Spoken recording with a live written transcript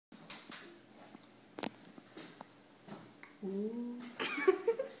Ooh.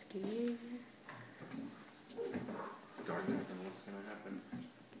 Scary. It's dark enough, and what's going to happen?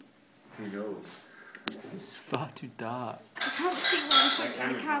 Who knows? It's far too dark. I can't see when I'm pointing the Not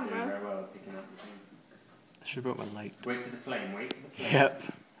doing camera. very well at picking up the thing. I should have brought my light. Wait for the flame, wait for the flame. Yep.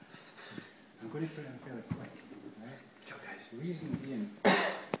 I'm going to put it on fairly quick. Right? Ciao, guys. The reason being, the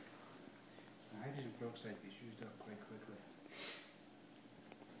hydrogen peroxide gets used up quite quickly.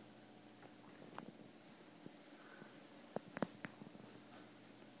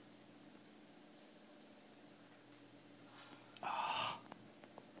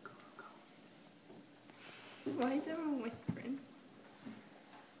 Why is everyone whispering?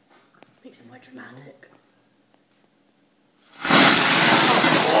 Makes it more dramatic.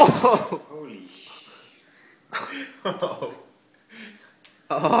 Holy sh...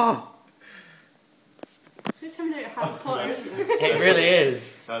 Oh. Just tell me how Potter. It really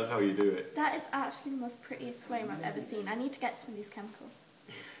is. That's how you do it. That is actually the most prettiest flame I've ever seen. I need to get some of these chemicals.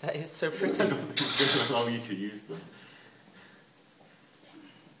 That is so pretty. It doesn't allow you to use them.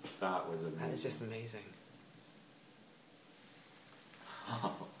 That was amazing. That is just amazing.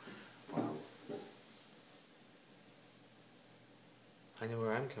 Wow. I know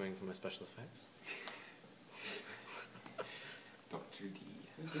where I'm coming from my special effects. Dr. D.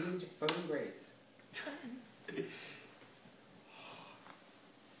 Who's doing your phone grace?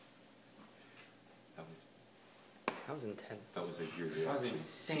 That was intense. That was a good That was reaction.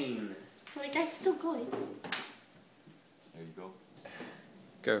 insane. Well, the guy's still going. There you go.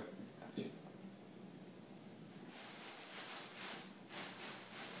 Go. Action.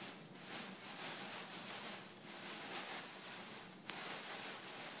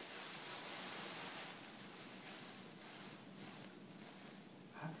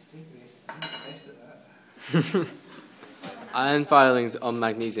 I have to say, Grace, I'm the best at that. Iron filings on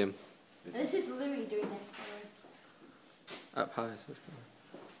magnesium. This is Louis doing this, by the way. Up high, so it's going.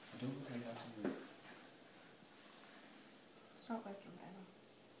 I don't look like that to me. It's not working right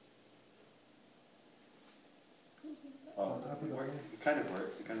now. Oh, it works. It kind of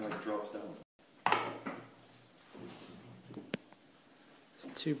works. It kind of like drops down. It's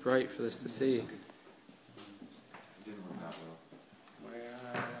too bright for this to see. It didn't work that well. My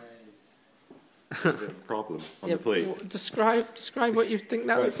eyes. A bit of a problem on Yeah, the plate. Describe what you think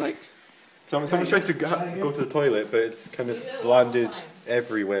that Right. looks like. Someone's tried to go to the toilet, but it's kind of landed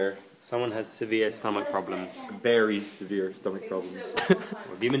everywhere. Someone has severe stomach problems. Very severe stomach problems. What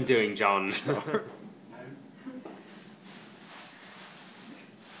have you been doing, John?